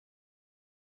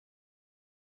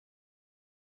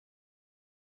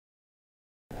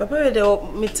Papa de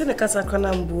meeting the casa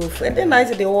canambu. And then I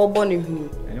said they were born in who.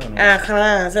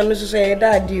 Ah, some say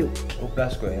that you. Oh,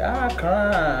 that's good.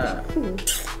 Ah,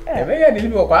 very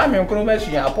didn't work. I'm in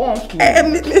Colombia upon school.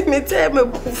 Me tell me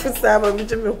for some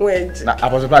to me went.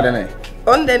 I was a plan.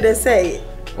 On then they say,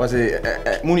 was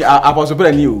a Mooney, I was a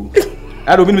brand new.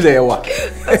 I don't mean to say what.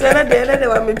 I said they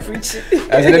want me preaching.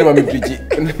 I said they want me preaching.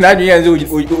 9 years old,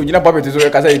 you know, Papa is so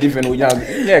a different.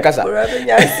 Yeah, Casa.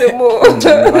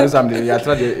 Something you are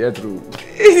trying to.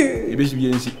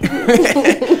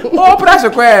 Oh, press a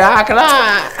square. I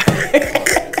cry.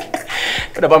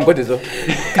 But I'm good as well.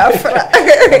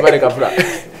 Very capra.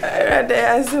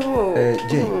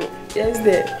 Yes,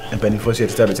 there. And Penny for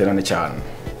started on the charm.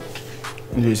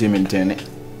 You see, maintain it,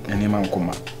 and him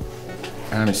come.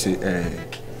 And I say,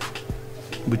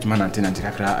 but man, and Tenant,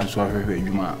 I'm sorry,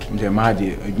 you might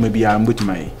be, maybe I'm with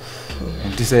my.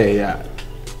 And to say,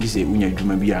 this is when you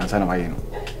may be a son of mine.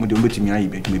 We don't bet me, I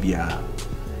bet maybe a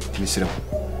Mr.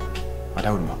 But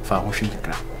I would not far washing the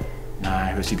crap. Now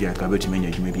I will see a garbage menu,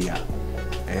 you may be a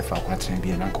father,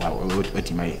 be an uncle, or what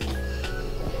you may.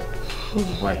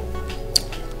 Why?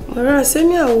 Mara, send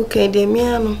me a okay,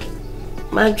 Demiano.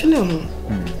 My junior.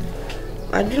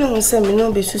 I do not say me no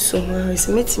be so. It's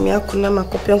meeting me. I could not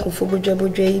make a for Bojo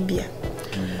Jabia.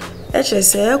 I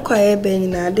just say, I quite a ben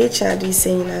in a ditch. I did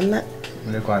saying, I'm not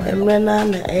a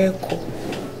rena echo.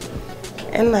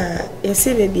 And you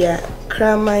see, baby, a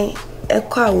cram my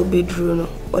echo will be drew,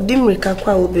 or dim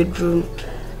recaqua will be drew.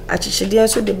 I should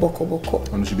answer the boko,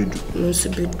 no to be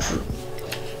true.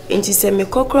 And she said, me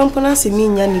cockrompana see me,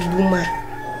 Yanni Boomer.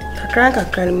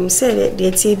 Crank can say that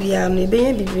the TV and the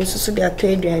baby so they are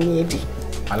trade and yedi.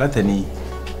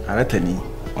 Alatani,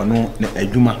 or no, a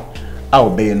juma. I'll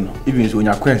be even when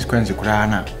your consequence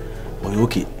crana or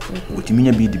okay. What you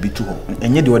mean be the bit too,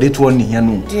 and yet you are the 2 here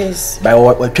no. Yes, by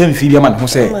what 20 man who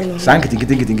say, sank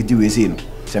it you is in.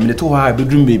 Some the 2 high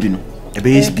bedroom baby no. A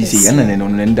base busy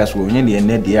and that's when you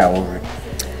need the hour.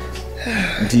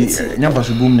 The number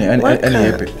to boom and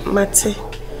happy. Matty.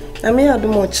 I may have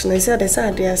much, and I said,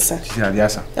 "I dear sir."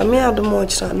 I may have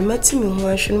much, and met me who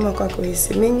I should not go with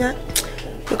Semina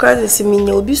because the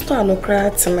Semina will be storm or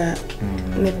crats and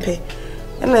me pay.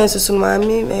 And I said,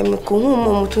 Mammy, I'm a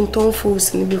cool to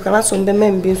fools, and you can also be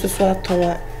men being so far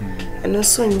to and no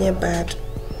soon near bad.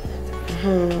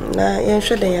 Now, I'm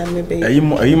sure they are maybe. Are you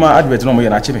my advert no more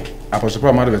than Chimney? I was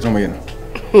surprised my advert no more.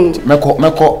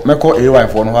 Meko a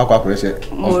wife for no how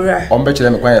on bet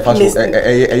them quite fast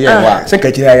a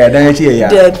secretary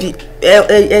Debbie,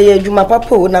 you my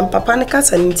papa, and Papa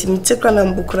Nicas and take on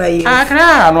and book cry. Ah,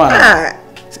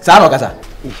 Sarah,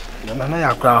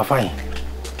 I cry fine.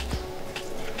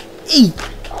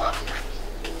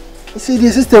 See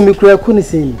the system you cry couldn't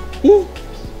see.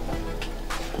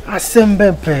 I send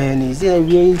Ben pennies,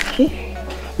 we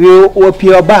open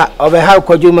your back of a how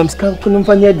could you mam's couldn't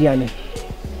find your Diana.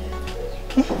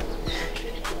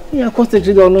 Yeah,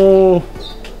 constantly don't know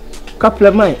couple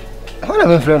of mine. What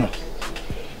am I friend?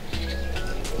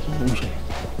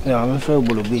 Yeah, I'm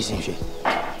afraid of business.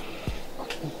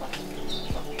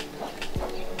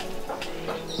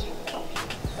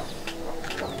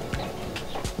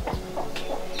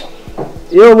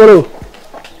 Yo, bro.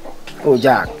 Oh,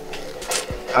 Jack.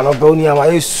 I'm a brownie.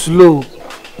 I'm slow.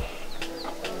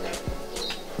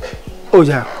 Oh,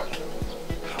 Jack.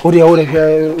 Oh,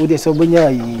 the so when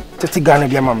you take Ghana,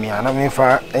 be a mammy, and I'm in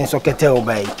far and so can tell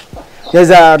by. There's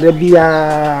a be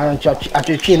a church at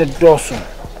a chain at Dawson.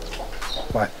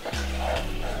 Why?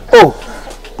 Oh,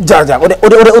 Jaja, what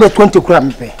the 20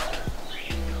 crab pay?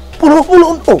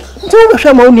 Oh, tell the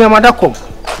shaman near Madacom.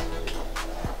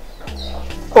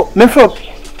 Oh, my friend.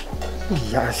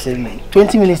 Yes,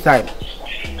 20 minutes time.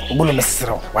 Bull Miss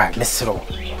Row. Why, Miss Row?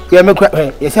 You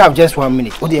yes, I have just 1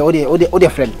 minute. Oh, the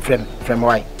friend,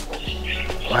 why?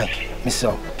 Why, Miss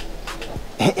Row?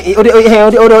 Oh,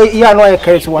 yeah, no, I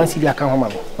carry one CD account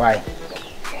home. Why?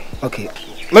 Okay.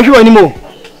 Make sure anymore.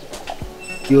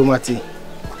 You, Matty.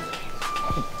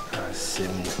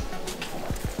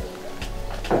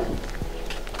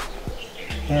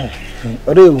 Yeah.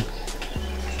 Oh,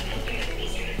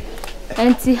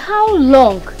 and see how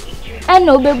long? I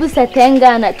know baby said 10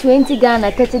 Ghana, 20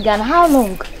 Ghana, 30 Ghana. How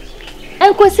long?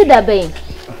 And consider being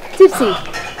Tipsy.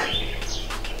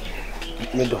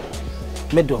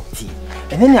 Medo tea.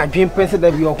 And then I dream pencil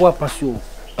that we are what pursue.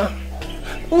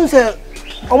 Who said,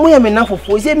 oh, I am enough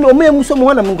for say no man,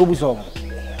 someone I'm going to go.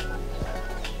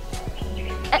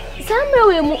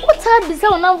 Samuel, what time is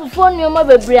on for your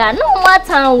mother, Brian? No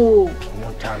matter.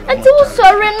 Until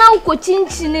sorry now, coaching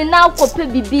now, copy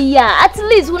BB. At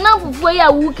least when I'm for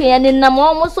ya, who can and I'm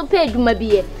almost so paid, my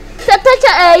beer. Set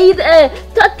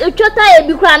chota e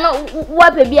bi kra no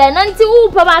wape bia na nti wo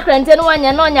pa ma krante no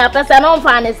wanya no nya pesa no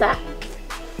mfa ne sa.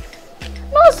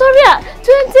 No sorry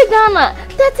 20 Ghana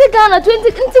 30 Ghana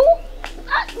 20 nti wo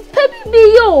pebi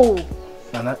bi yo.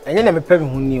 Nana enye na me pebi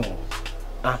hu ni o.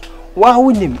 Ah wa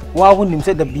hunim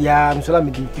se da bia msola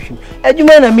me di twim.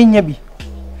 Adwuma na menya bi.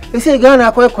 Ese Ghana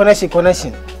akoy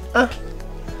connection. Ah.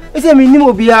 Ese me nim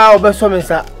obia obeso me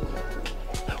sa.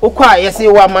 Okwa yesi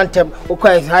wa mantem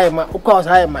okwa yesi hayema okwa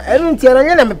hayema enu ntia na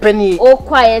nyana mepani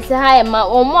okwa yesi hayema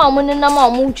omo ne nam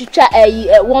omo twitwa ayi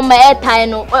wo ma airtime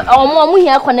no omo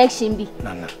hia connection bi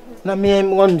na me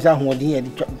won misa hoodin ye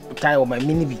di tie wo ma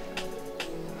mini bi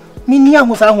mini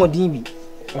ahosa hoodin bi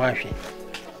wa hwe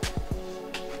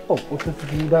o tutu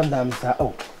bi bandam sa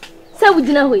o se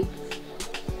wudina hoi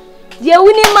je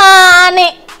wuni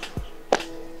maane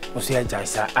o se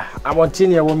ajaisa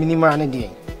amontini ya wo mini maane di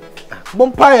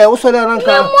Bompire, also there and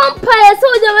come. Bompire, so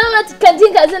the moment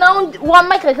cantinka is now one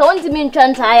micro, want to mean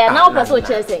Trantire, now for so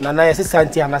chasing. Nana is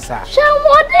Santiana. Shall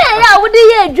one day I would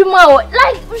hear Jumo,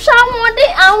 like shall one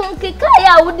day I won't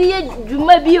Kaya would hear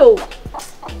Jumabio.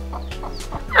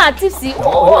 Ah, Tipsy,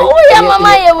 oh, yeah,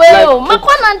 Mamma, away,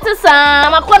 Macon to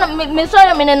Sam, Macon, Miss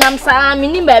Solomon and I'm Sam,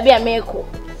 Mini baby, I make.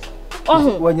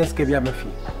 Oh, when you skip your fee.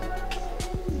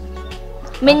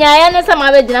 Menyaya sama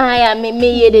abedina ha ya me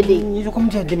yedede. You come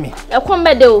to me. E kom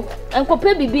bede o. Enko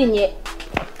pe bibi nye.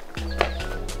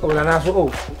 O na na so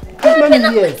o.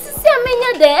 Menya de. Si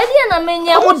amenya de. E dia na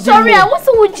menya. I'm sorry. I was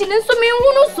so chine so me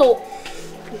hunu so.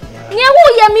 Nye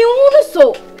wo ya me hunu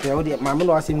so. Ya o de ma me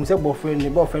no asim se boyfriend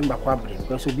bakwa bre.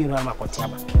 Because obi no ma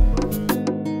kotiaba.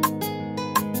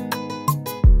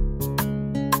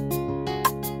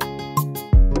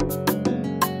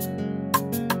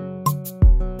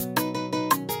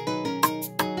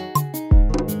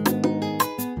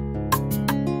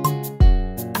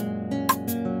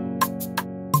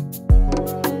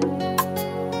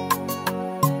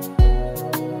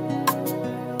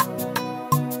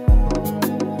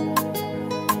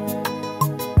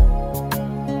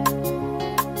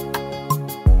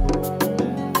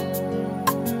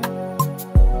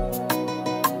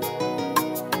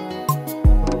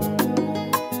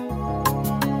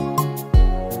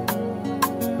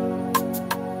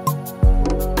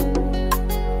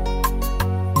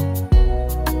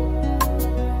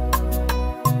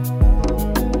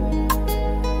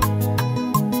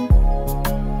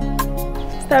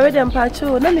 Started and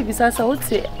Pacho, let me be sasa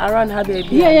around her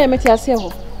baby. Yeah, me tia se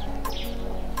ho.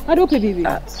 I do baby.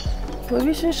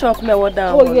 Provision shop na what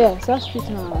down. Oh yeah, that's street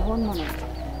na one man.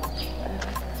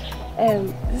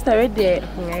 Sister read there,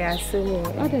 I say no.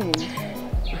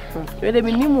 Read the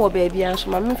minimum baby and so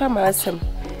my fam asem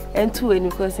and two and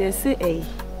because they say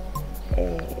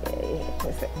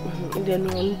then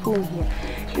one pool here.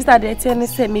 Sister they tell me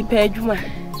say me pay juma.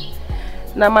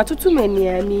 Na matutu mani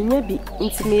a mi nya bi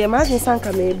nti me imagine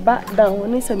sanka me ba down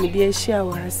woni se me dey share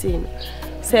wa hase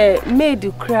say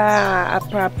made kra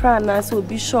aprapra na so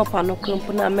bishop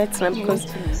anokrompo na metra because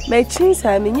me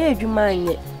chinsa me nya adwuma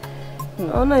anye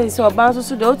ona is oba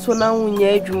so de otu na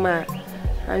wunya adwuma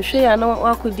anhwe ya na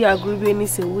wakodi agrubi ni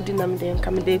se wudi na me dey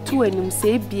nka me dey tu anim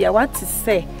se bia what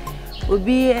say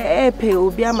obi epe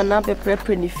obi amana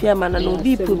peprepre ni fia mana na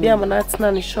obi pe obi amana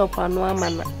tena ni shop anu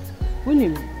amana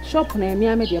Unim shop na me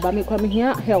ame dia ba me kwa me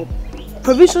here help.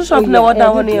 Provision shop na what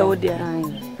down here o dia.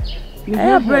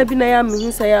 Eh bread bi na ya me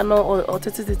hu say ya no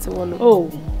otetete wono. Oh.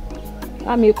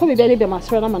 Me ko me be be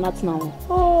masra na manat na wo.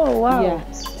 Oh wow. Yeah.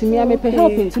 Ti me ame pe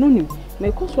help nti no nim.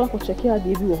 Me ko so akọ check ya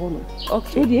de bi wo ho no.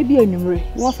 Okay. E de bi anumre.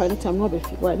 No fa no time no be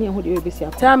fi. Wa ne ho de be si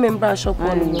akọ. Tell me bra shop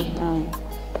wono.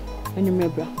 Anumre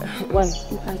bra. Why?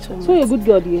 So you a good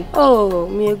girl dear. Oh,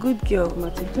 me a good girl.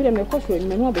 Martin. To dem me ko so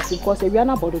me no be si because we are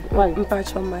na bodo. Why?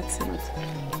 Mpacho Martin.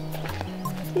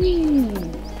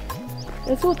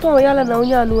 Eso to yala na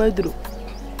onya anu aduro.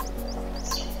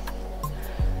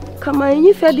 Kama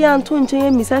yin fe dia anto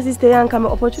nchen mi sa sister yan kama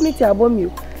opportunity abom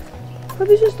you.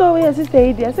 Provision store where sister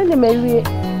idi I send them away.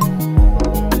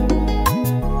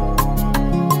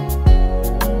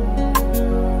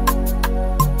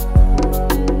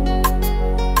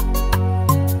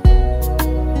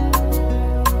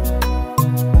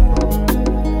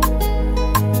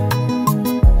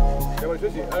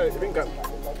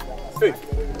 Hey,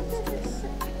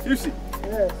 you see?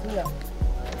 Yes, yeah.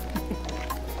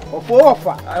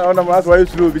 Offer. I don't know why you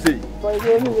slow. Be say. For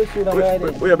you we should have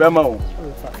ready. We are be ma o.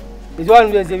 Is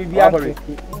one we say be happy.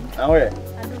 Ah we.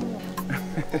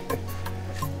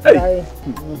 Hey.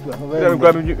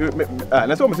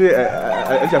 Na so me say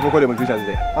I say for call them tuition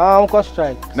today. On course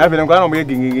strike. Na be dem kwa na mo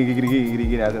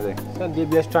gigi na say. So dey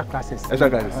be extra classes. Extra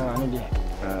classes. No dey.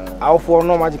 I'll for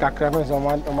no magic crackers on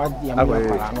my dear.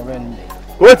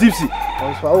 What Tipsy?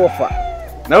 Also offer.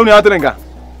 Now you are doing that.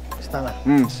 Stunna.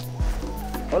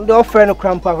 On the friend of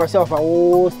Crampa herself,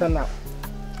 oh, Stunna.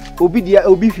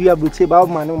 Obi fear but say about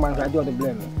man, no man, I do the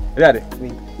blame. Yeah,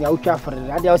 you for it.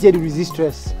 I say the resist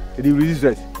stress. The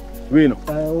resistance. We know.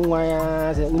 Why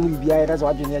I said, that's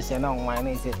what you say now. Why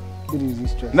I said, the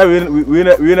resist stress. Now we I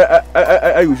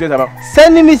will say about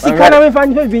sending me sick. Can I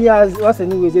find you? What's the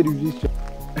new way to resist stress?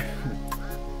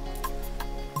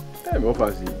 I'm off.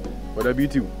 What a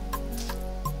beauty.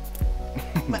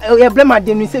 Oh, blame my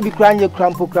dear, say be crying your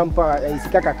crampa,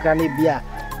 Sikaka cranny beer,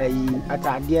 at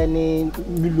a DNA,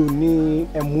 Miluni,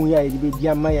 and Muya, the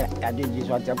Diamaya, I did just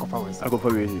what I go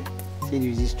for say the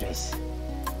resist stress.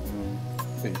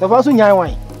 The first one,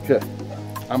 wine. Sure,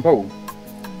 I'm Paul.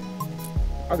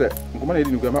 I said, come on, I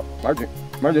didn't come up,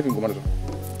 my Jeff in command.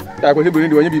 I was able to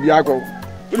do any Biaco.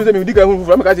 You know, the Dica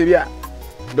from Cassavia.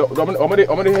 I'm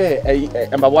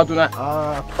about to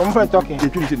I'm talking.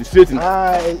 Straight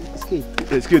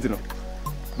skating.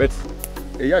 But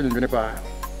a young Juniper.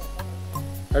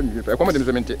 I come in the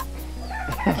cemetery.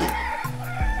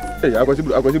 I was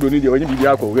able to need you when you be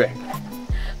alcohol.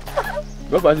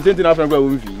 But I sent enough and go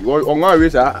with you. On my way,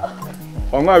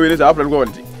 after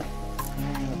going.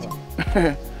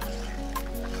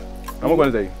 I'm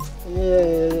going to say,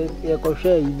 yeah,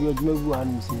 crochet, you do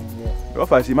one.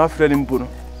 If I see my friend in Puno.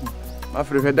 My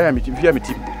friend died, if you have a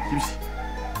team,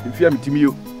 if you have a team,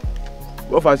 you.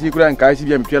 What I see, Grand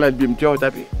Kaisi, I'm telling him, Joe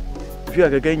Tappy. If you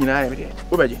are again in Ivy,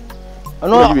 obey. I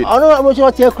know about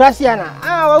your tail, Crassiana.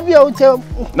 I'll be out.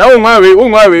 Now, my way,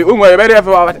 very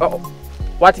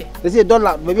what? They say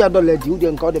 $1, maybe $1, you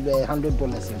didn't call it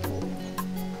 $100 in.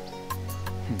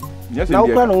 Yes, now, I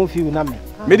don't feel nummy.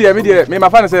 Media, may my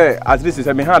father say, as this is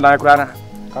a Mihan like Rana.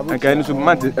 I can do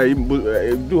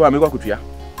a Mekotria.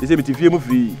 Is it if you move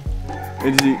free?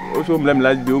 It is also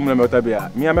like the woman about Tabia.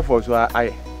 Me, I'm a force,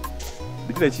 I.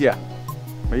 Between a cheer.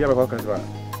 May you have a caucus,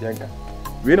 Yanka.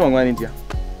 We don't want India.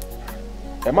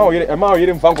 A mouth you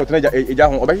didn't find for a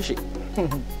young obeshi.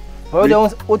 Oh,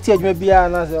 don't what you may be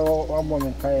an answer one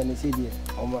woman kind of city.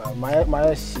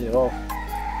 My share off.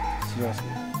 Seriously.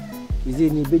 Is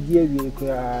it any big year you could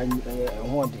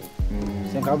want it?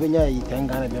 Sankavina, you can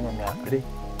Ghana, Ghana.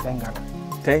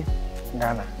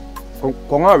 Ghana.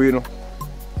 Conga,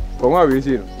 Conga, you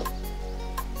see.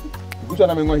 Good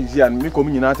on me, he's here and me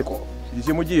coming in article. You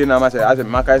see, Muji and I must as a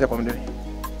marker as a community.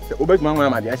 The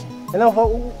Obekman, my dear. And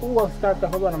who will start the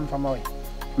whole from away?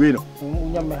 We know.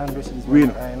 We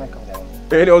know. And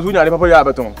it was when I have a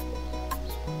Yabaton.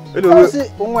 It was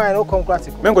no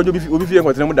concrete. Men go to be feeling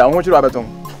what them down. What you Rabaton?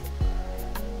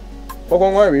 For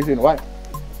one reason, why?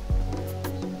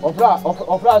 Of last,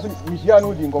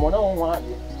 Michiano didn't come on.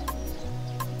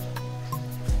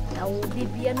 I will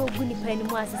be a no good penny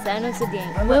more as I know today.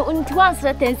 Well, once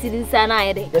certain citizens and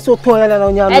I. They're so toilet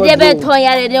on your I never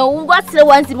toilet. What's the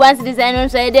once designer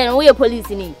say then we are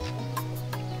police in it.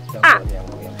 Ah,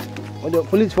 the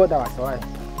police for that, why?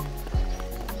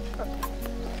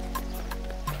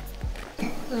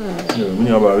 Me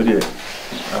about it.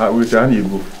 I wish I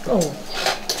knew. Oh,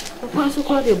 what's so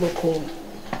quite a book?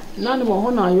 None more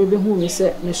honor you be whom you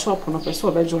said me shop on a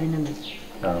person by joining me.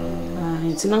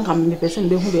 It's not coming, the person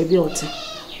who will be out.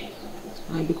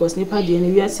 Because Nipa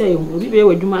Dian, we are saying, we be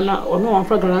with Dumana or no one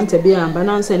fragrant to be and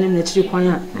banana and the tree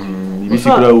choir. It's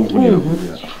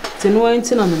no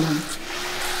incident.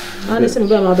 I listen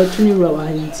very well about 2 row.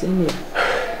 I ain't seen it.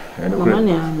 And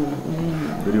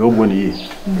the old 1 year.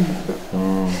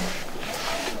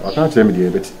 I can't tell me,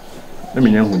 dear, but let me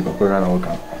know when you around our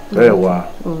camp. Very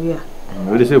well. Oh, yeah.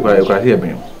 They say, quite here,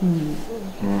 man.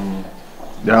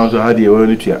 Down to how the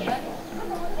only chair.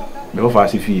 No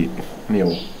fast if you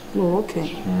know. Oh,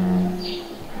 okay.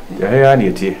 The hair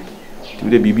near tea. To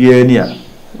the BBA near.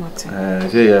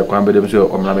 Say, I can't be them so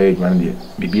on my age, man, dear.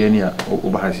 BBA near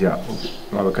Obahasia,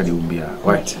 Mabacadi will be a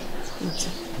white.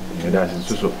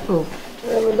 That's so. Oh.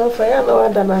 I don't fire no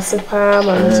other than a sepam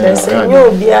and say,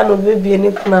 you'll be a baby and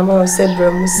if Mamma said,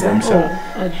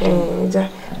 Bramusa.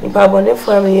 Papa,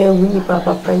 for me, Winnie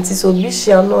Papa Prentice, so be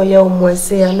shall know your more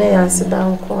say, and I sit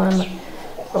down corner.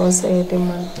 I say, the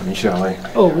man.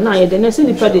 Oh, no, then I see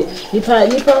the party. Nipa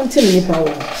Nipa.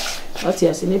 What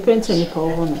yes, in the pension Nipa.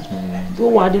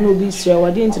 Go, I didn't be sure,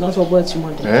 I didn't know what you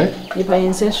want. Nipa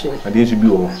ancestry. I didn't be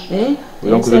all. We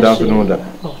don't go down to know that.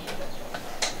 Oh,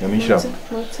 Misha.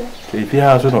 If you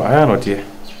have no, I am not here.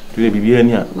 To the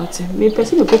BBN, Martin, may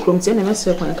pursue a cook room, and a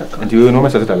circle and you know,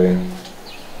 Mr.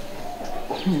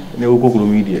 No cook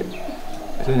media.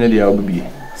 Send the LB.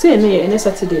 Say no,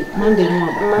 Saturday, Monday more.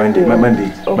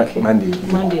 Okay.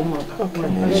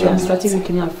 Starting week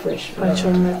now fresh.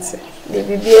 The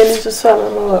baby is to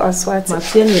swallow or swat.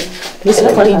 Martini. This is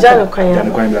QueenJan Kwanya.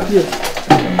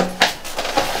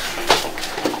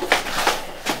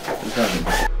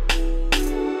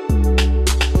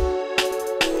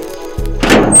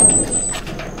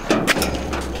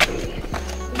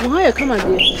 Why come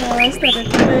again? I started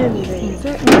playing.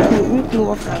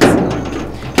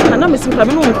 And I'm missing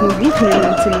coming on to me.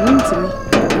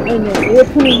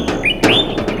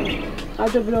 I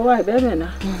don't know why, baby.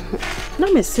 Now,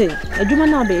 me say, a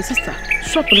woman now be sister.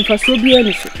 Shopping for so be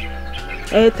any.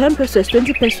 10 pesos,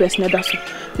 20 pesos, never so.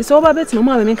 It's over bet no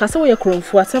more. Make us away a crown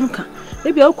for some can.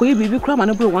 Maybe I'll call you cram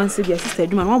and one city, sister.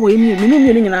 You man, what you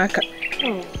mean in Aka?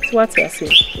 So what I say.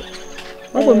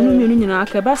 What will you mean in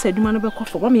Aka? But said you man about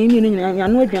coffee. What mean in your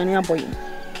no Johnny boy?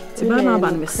 Tibana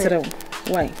ban Miss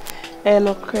Why?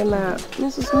 Okay, now,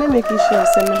 Mrs. May make sure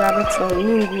send me rabbits or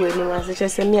Ningu and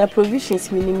as I me provisions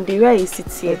meaning the way is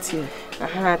it here.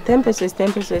 10 pesos per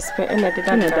and I did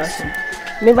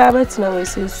that. Me rabbits now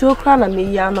is so crown and me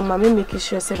yarn on my making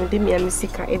sure 70 me and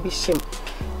Missika every shame.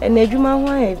 And a human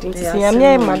why didn't see a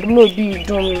mere madam no be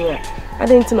doing me. I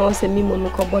didn't know say me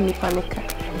monoco bonny panica.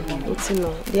 It's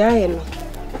no, the iron.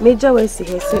 Major way see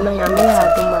her saying I am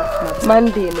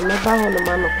Monday, never on the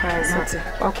man of pies.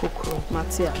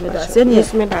 Matia,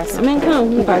 yes, Medas. I mean,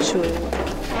 can't pass you.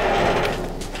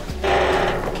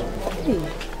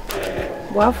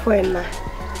 What for now?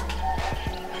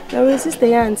 Now, is this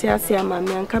the auntie? I see a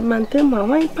mammy and come and tell my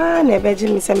wine pan and veggie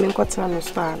me some cotton on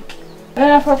style.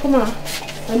 Come on.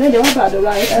 I know you about the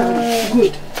right.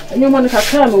 Good. And you want to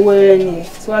come away.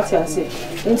 So what I say.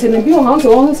 Into the view house,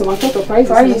 only some total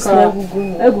prices. I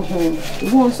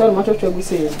won't sell much of what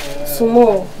say.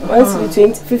 Small, once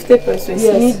between 50 pesos,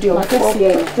 medium,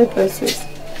 50 pesos.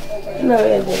 No,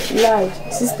 large,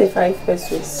 65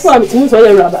 pesos. So I'm to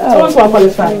the rubber. I want to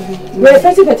qualify. We're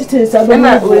 30 petitors. I'm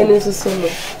not going into solo.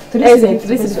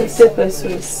 350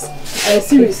 pesos.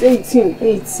 Series 18.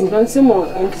 And some more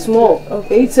and small.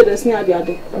 Okay, so there's near the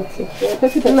other. Okay,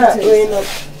 50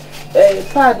 pesos.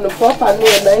 Pardon, for pardon,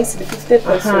 50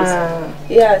 pesos.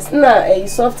 Yes, now a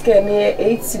soft care near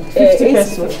 50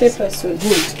 pesos.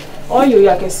 Good. All you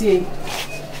can see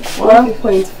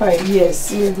 1.5.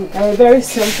 Yes. Very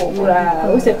simple.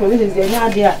 We say provision is the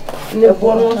idea. The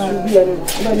bonus will be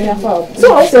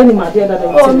so I say my dear that the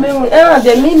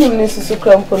minimum is to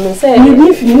component. Say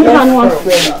if you have one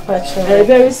friend,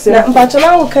 very simple. But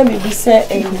now can be said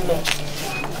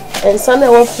and Sunday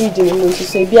one feeding me to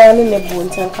say be an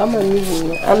bones and come and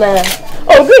leave and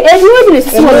oh good everyone is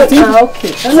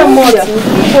okay some more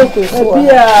focus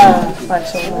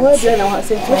then I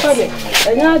say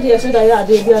and idea so that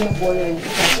they be an boy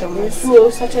so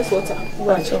such as water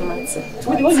watch your man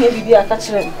what you be a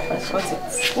catcher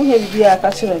we be a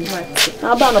catcher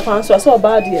now ban upon so I saw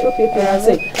bad here and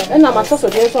say and I'm a toss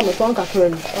of them from the trunk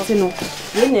friend you know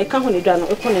when they come on the done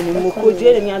upon any more could do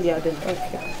any other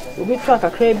okay. We track a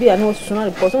crabby and no sooner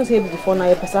because say before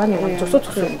now person to so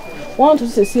to want to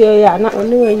say yeah not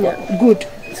only good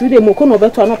so the mokono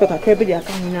better not a crabby they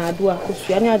can na do a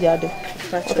kusuania the other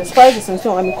the spices and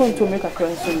so I'm going to make a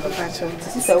currency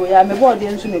so we are me board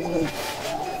and soon go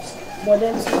but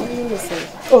then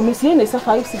oh miss Yen is a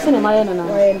 5-6 and my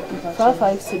and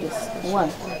 5 cities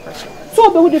one so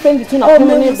be would depend between a I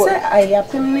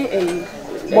am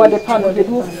what the pan of the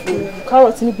roof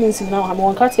carrots and beans now I'm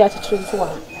on cat yet to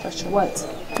what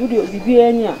would you be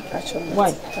any actually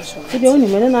why to the only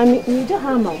men and I need a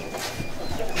hammer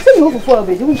so for a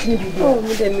bit you need to be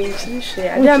with the meat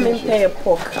I didn't pay a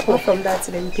pork apart from that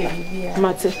then pay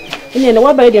matter and then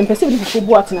what by them perceive for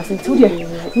what nothing to them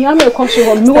you are a country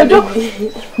on no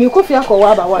coffee or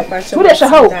what so there's a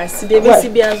how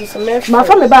my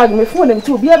family bag me for them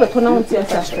to be able to pronounce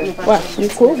what you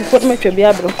could put me to be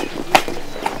able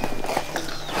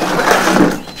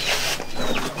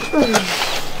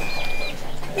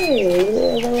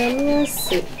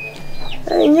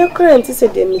and your current is a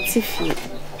demitifi.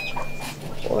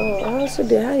 Wow, also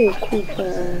the high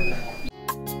coupon.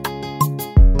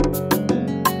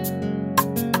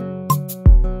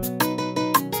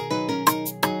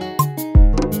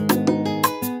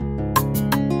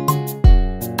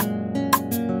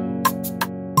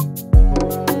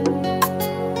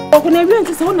 When I went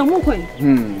to someone, I'm going.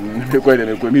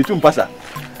 Me too, Passa.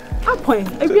 Point,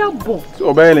 every abo.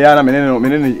 So, barely, I'm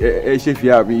a chef.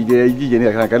 Yeah, we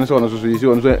can so on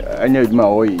and my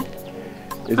way.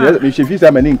 If she feels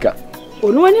I'm an inca. Oh,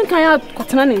 no one can out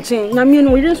cotton and chain. I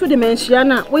mean, we didn't so the mention.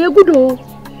 We are good.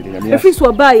 If it's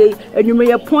what buy and you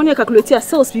may upon your calculate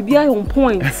yourselves be on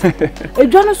points. A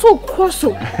journal so cross.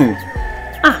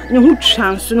 Ah, no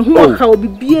chance, no how be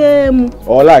BM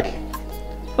or like.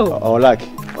 Or like.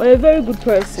 Or a very good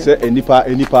person. Say any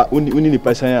person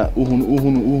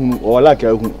or like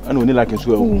and only like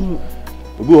so.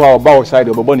 Obu ha oba outside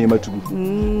obo na ematugu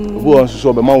obu on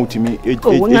so be ma utimi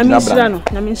na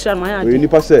minshira no ya we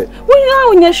nipa say wonya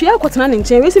wonya hwe akotena ne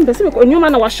nchen we sim pese me onwuma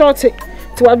na wa short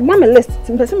ti wa ma me list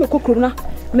sim pese me kokuru na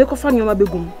me ko fa nyoma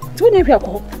begum ti wonya hwe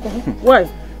akọ why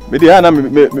me dey na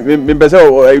me pese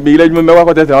me ile me wa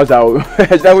kotete o sa o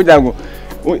jangu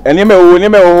eni me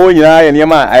o nyina eni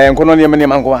ma ayenko no ne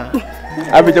nko ha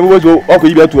abije mo zo okọ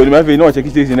ibi atu ani ma fe na o check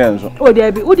station na enso o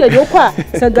dey bi okọ a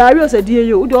sa gari o sa die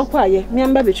yo o dey okọ aye me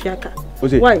mba betuaka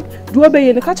why do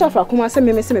obeye ne catch afa kuma se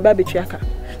me ba betuaka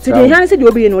ti dey han se dey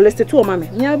obeye no list to o ma me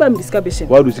ba me discuss be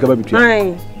why do sika ba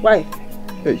betuaka why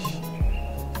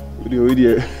odi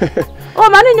o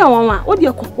ma ne nyawo wa o dey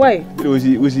okọ why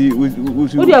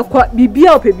o dey okọ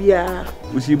bibia o pe bia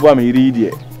usi bo am iri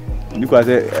die ni kwa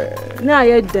se na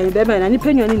ye dan be na ni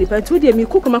penyo ni nipa ti odi mi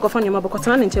kukuma ko fa nyoma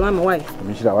bokotana ne nche ma me why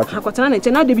mi shira wat akotana ne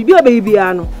nche na de bibia be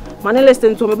bia no ma ne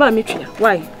listen to me ba me twia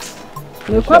why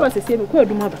me kwa ba sese me kwa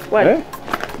aduma ba why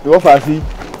me ofasi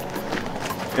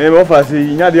me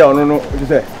ofasi nya de ono no ti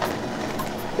se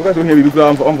o ka so he bibi kula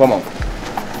on fa ma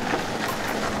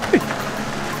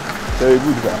very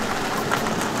good guy.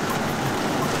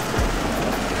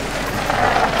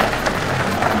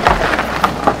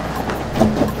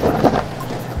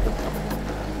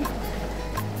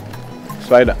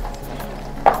 Spider.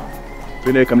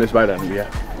 When they come the spider and yeah.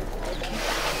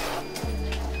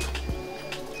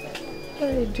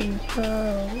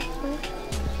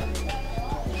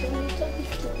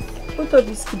 What a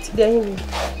biscuit there.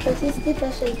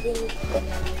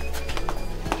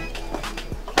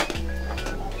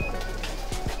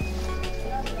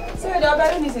 So the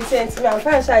other is sent to me. I'm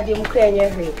fine. Shall I clean your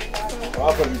hair?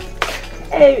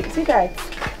 Hey, see that?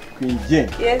 QueenJan.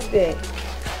 Yes, there.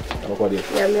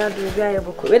 Yeah, me adu bi aye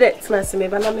boko. We dey tena se me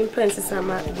ba na me prince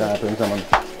sama. Da prince sama.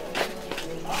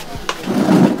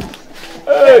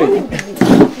 Hey.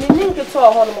 Me ninki to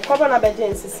ho no ko ba na be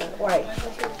gen sisa. Why?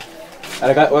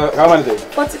 Ala ka man say?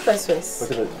 40 pesos.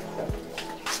 40 pesos.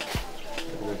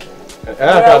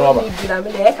 Ka no ba. Bi na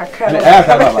me le ka ka.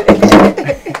 Ka no ba.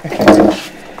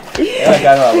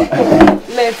 Ka no ba.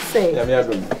 Let's say. Ya me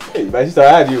adu. Hey, ba sister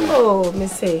adi o. Oh, me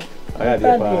say. Adi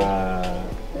pa.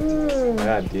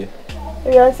 Adi.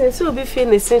 Yeah, say so be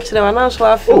feel the same children na so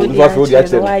afi odi.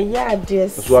 Why ya dey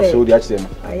say. So afi odi achi dem.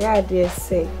 Aya dey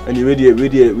say. Ani we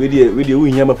dey wu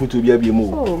hia mafutu bi abi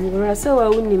mu. Oh, me bra say wa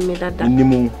uni me dada.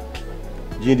 Nimu.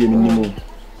 Je dey nimu.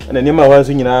 Ana ni ma wan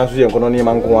so nyina so ye nkono ni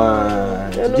ma nko a.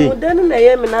 Je. Dan na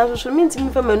ye me na so mi ntimi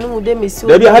fa manu mu de mesi.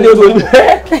 Da bi ha dey odi.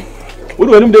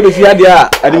 Odi wani mu de mesi ade a,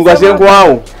 adi mu kwase nko a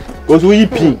o. Ko so yi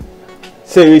pin.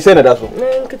 Say na da so.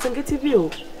 Nketenkete bi o.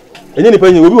 Enye ni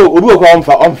panyi obi ko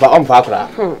omfa akra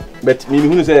but mi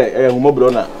hunu say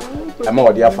humobro na ama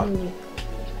odi afa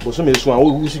bo so me so an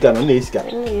wo sika no na esika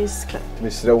me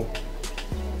srew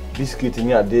biscuit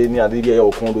ni ade bi ya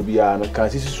okon do bia no kan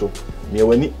sisi so me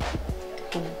wani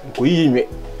ko yi nwe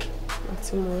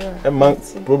man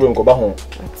problem ko ba ho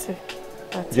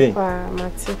ati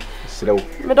mati srew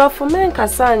me do fo men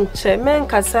kasa nche men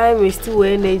kasa waste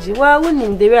we energy wa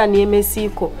wonim de we an emesi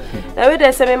ko na we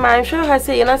de se me man hwe ha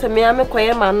se yena se me ame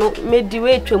koye ma no me di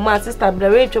we twemu assistant bra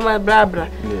we twemu bra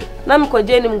na me ko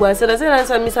je nim gwase da se na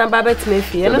so mi san ba betime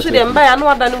fie no so de mba ya no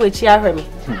wada no wachi ahwe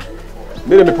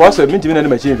me me pause me ntimi na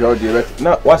ma chi mfi de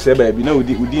na wa se ba bi na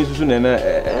udi susu na na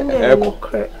ekọ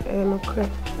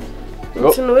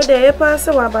no we dey pass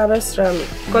wa baba stram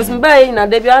because me buy na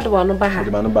dey bi adwa no ba ha de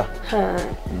ba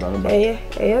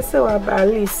ha se wa ba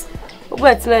list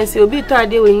but na say obi to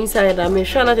ade we inside da me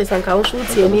sure na te sanka wo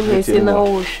shoot ani me say na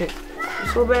wo hwe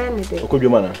so be ni dey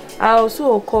okodwuma na ah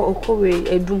so okwe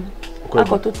edum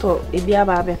akototo ebi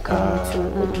aba abeka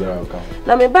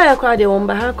na me buy kwa de won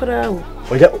ba ha kora wo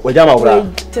oja ma wura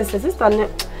sister ne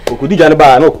okudi jane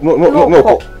ba no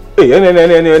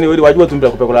eh we waju tumbe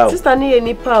ko pekora sister ne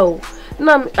ni pa o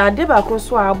na ade ba ko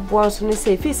so abo so ne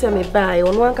say fi se me buy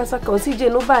ono ankasa ka o si je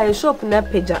no buy shop na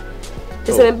peja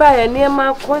te se me buy ni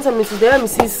ma kwanza me sidera me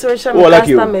si social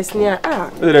customers ni ah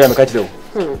o de me ka chire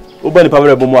o ba ni pa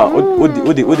bere bo mo a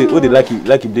o de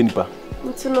lucky de nipa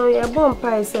ntino ya bon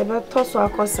pa se be to so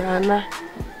akosa na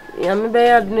ya me be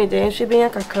ya dune de hwe be ya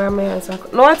kakra me ya sa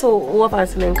no what wo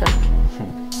pass lenka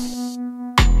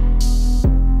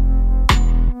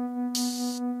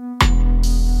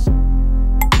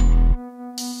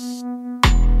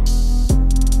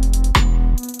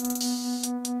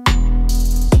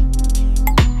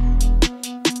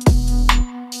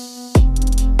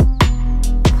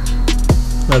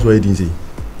That's why you didn't say.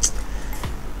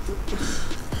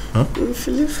 Huh? I'm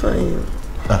feeling fine.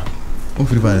 I'm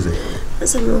feeling fine. I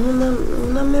said, no,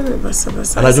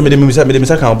 basa. And I don't make me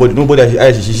can't body. Nobody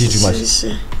I see too much.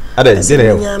 I didn't.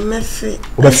 Yeah, me fe.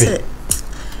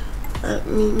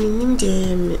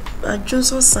 I just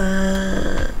saw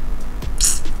some.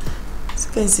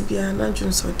 Can see be an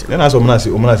agent sort. Then as omana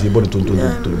si body to.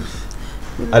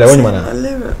 I don't want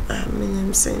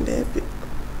I'm saying that.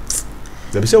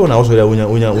 The say when I also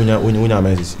unya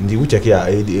messages. Ndi we check here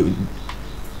e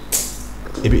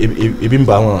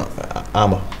bimba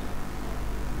ama.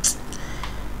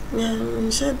 Yeah,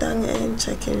 she dang and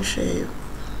checking share.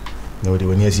 No, the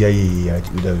when you see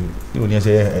when you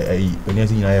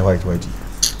see na white.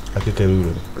 Akeke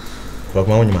ruru. Kwa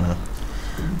kwa unya mana.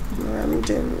 I'm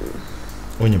dem.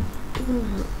 Unyum.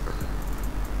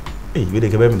 Eh, we dey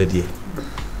give them the day.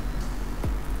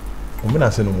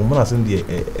 Umuna sen dey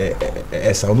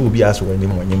sound will be aso when you.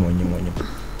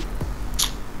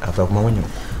 After kuma unyum.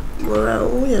 Bora,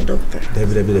 who your doctor?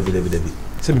 Debi.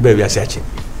 Se me be research.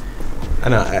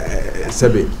 Ana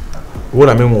sebe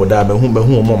wona me mo da be hu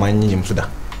mo manyim so da.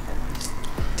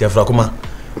 Ti afra kuma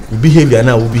behavior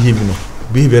na wo behave no.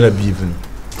 Behavior no.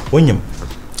 Unyum.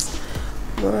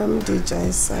 I'm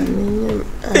DJ Sam.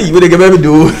 Hey, what they give me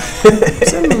do?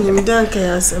 Some him dank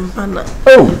as empana.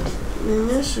 Oh,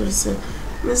 me should say,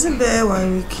 Miss Bear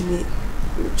 1 weekly.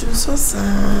 Just so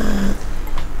sad.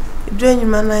 Doing your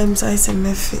man names, I say,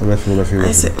 Mephi.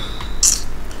 I said,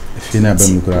 Fina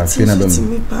Bemukra, Fina Bem,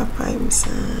 Papa,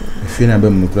 Fina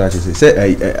Bemukra, say,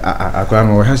 I can't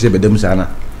know how to say, but them sana.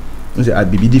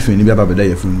 I'd be different about the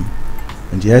day of him.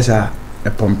 And yes, a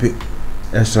pump it.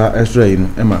 Extra, you know,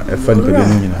 Emma, a funny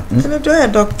person, you know. Can I do a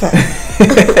doctor?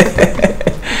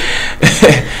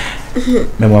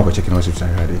 No more checking out if I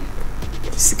had it.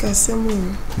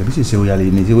 Sicasemo. The business so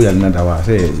yali, you are not our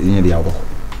say in the hour.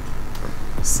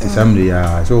 Somebody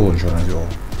are so insurance.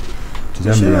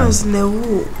 Insurance, no.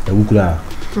 A wukula.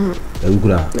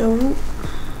 No.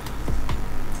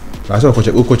 I saw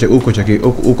Uko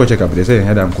check up. They say,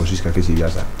 Head and Cosis Kakisi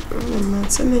Yasa. I'm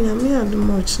telling you, me, I do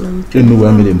much. In the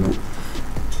 1 million.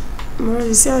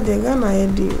 You see, I Ghana, I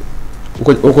do.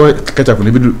 Uko catch up on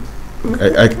the bidu.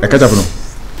 I catch up on.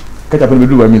 Catch up on the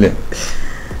bidu 1 million.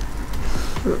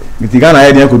 With the Ghana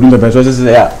idea could do the person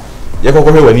say, yeah. Yako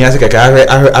when he has a car,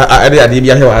 I did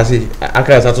I say, I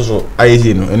can't so I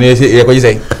see no, and they say, what you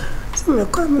say? Some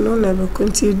coming on never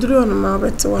continue draw on my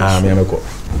better. Miracle.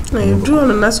 I drew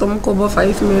on us some cover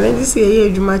 5 million. This year,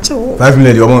 you match 5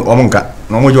 million, Omonka,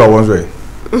 no more you are one way.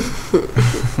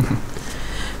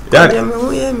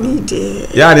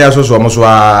 Yeah, they are so almost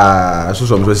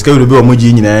so scale to be a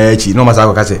muji in a no matter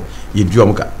what you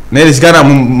do. Nellis Ghana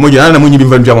Mujana Muni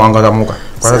from Jamaica.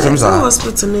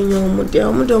 Hospital in your mother,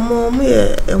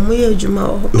 and we are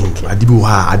Juma.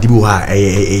 Adibuha,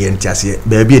 and Chassis,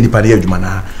 baby, and Padia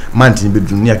Jumana, Mountain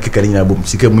bedroom near Kikarina Boom,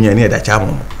 Sikamunia near that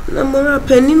charm. No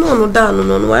penny no down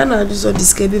on why not just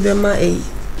escape them my a.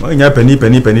 Oh, penny,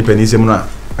 Semuna.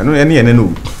 I know any and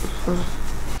no.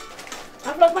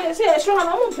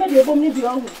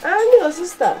 I'm your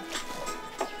sister.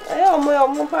 I am my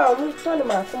own power, turn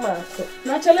my command.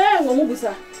 Naturally, I'm a movie,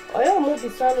 sir. I am movie,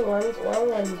 son, one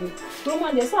day. Don't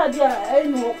mind the side, I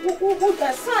know who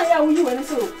that sign you and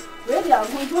so. Ready, I'm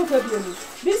going to go to you.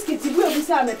 Biscuits, you will be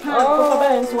some a pound for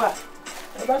balance what?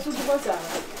 About to go.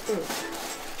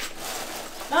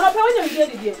 Now, I'm going to get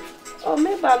it. Oh,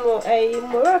 maybe I know a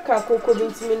Morocco could be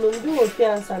me no do a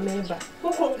fiance, maybe.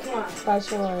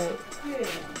 Passion.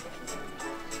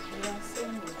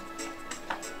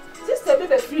 Sister,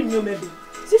 baby, free me, maybe.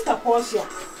 Sister Portia.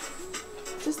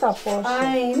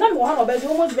 I know one of the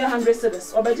almost 100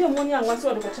 cedis, or by the money and one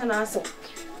sort of a channel.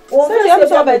 Oh, I'm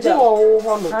so bad.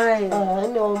 I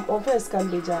know, or first can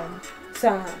be done.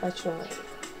 Sir, actually.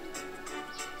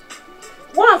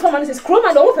 One of them is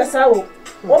Chroma, the officer.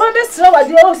 One best slow at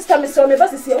the old system is so me, but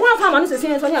see, one farmer is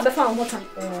saying when you have found more time.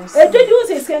 A good use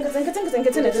is getting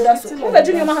it. Over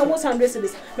Junior Maha was 100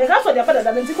 cedis. Make up for their father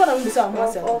than to come with some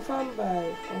myself. Farm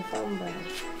by.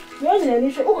 You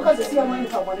only should go to see a money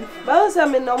for one. But I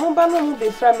mean, no one will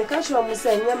be from me. Catch one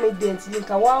say, you may be until you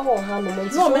can walk on hand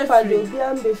and no man for you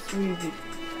be free.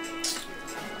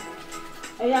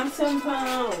 I am some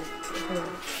pound.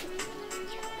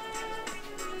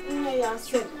 I am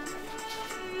straight.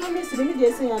 I'm missing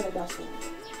me saying that.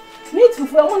 Need to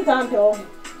for one time.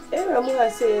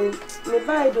 Everyone say, me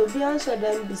buy the be answer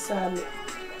them beside me.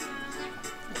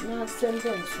 Now send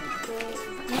them.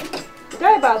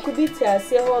 Guy ba could be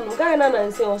ase ho no. Guy na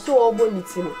say so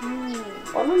oboniti no.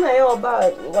 Ono na ye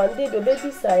oba one day the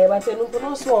baby say but no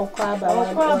no so okwa ba.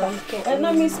 And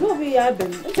na miss no be ya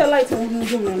ben. It's light we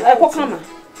do no. E ko kama.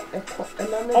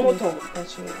 Omoto.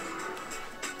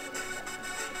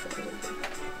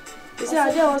 You see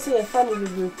I dey also a funny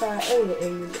review pa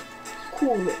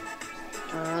cool.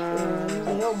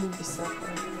 Eu move bisa.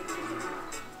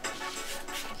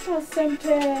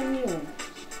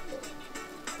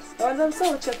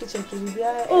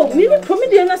 Oh, me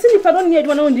comedian na sini pa don need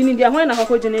one on di dia hwan na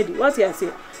hakọ jenedi. What you say?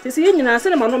 Sisi yin na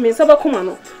sene ma no me saba koma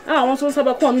no. Ah, won so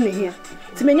saba koma no ne hia.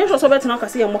 Ti menye hwo so betena ka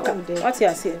se ye moka. What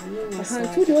you say?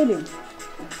 Han tu di olim.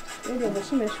 Olim bo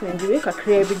so me shwe ndi we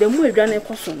kakra bi da mu adwa na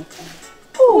ekoso no.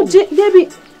 Oh,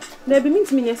 Debbie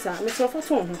means me yesa. Me so fa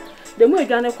ton ho. Da mu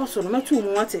adwa na ekoso no matu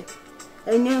mu wate.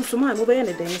 Enye nso ma no be ye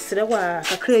ne den sere wa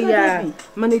kakra ya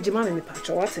manage ma me pa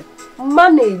cho wate.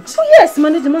 Manage? Oh yes,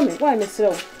 manage mama. Why me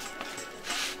sere?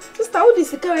 Sister, how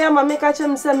this carry am make catch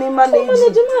him say me manage?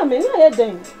 Manage mama, na ye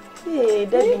den. Eh,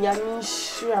 Debbie nyame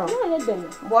shira. Na ye den.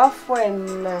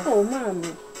 Boyfriend na. Oh, mama.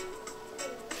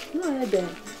 Na ye den.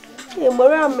 Eh,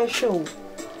 mora me show.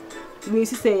 Me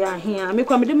si say ya hia, me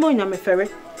kwa me de mo nya me fere.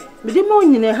 Me de mo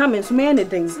nyine ha me so me ne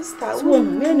den. Sister, so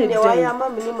me ne den. Why am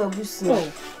me ni mabusi?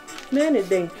 Oh. Me ne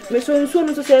den. Me so nso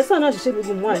no so say sa na hye bi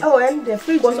gum Oh, and the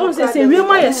fridge. Because on say we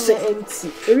ma yes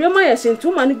empty. We ma yes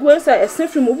into man go say ese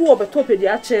free mo bu obeto pe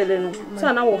dia chele no.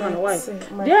 Sa na wo ha no why.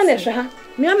 Dia na hwe ha.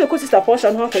 Me am ko sister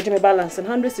portion ho ka me balance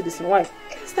 100 cedis why.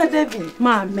 Sister Debbie.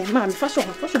 Ma fashion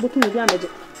botu no dia meje.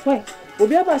 Why?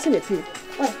 Obi aba se me pay.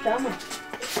 Why? Dama.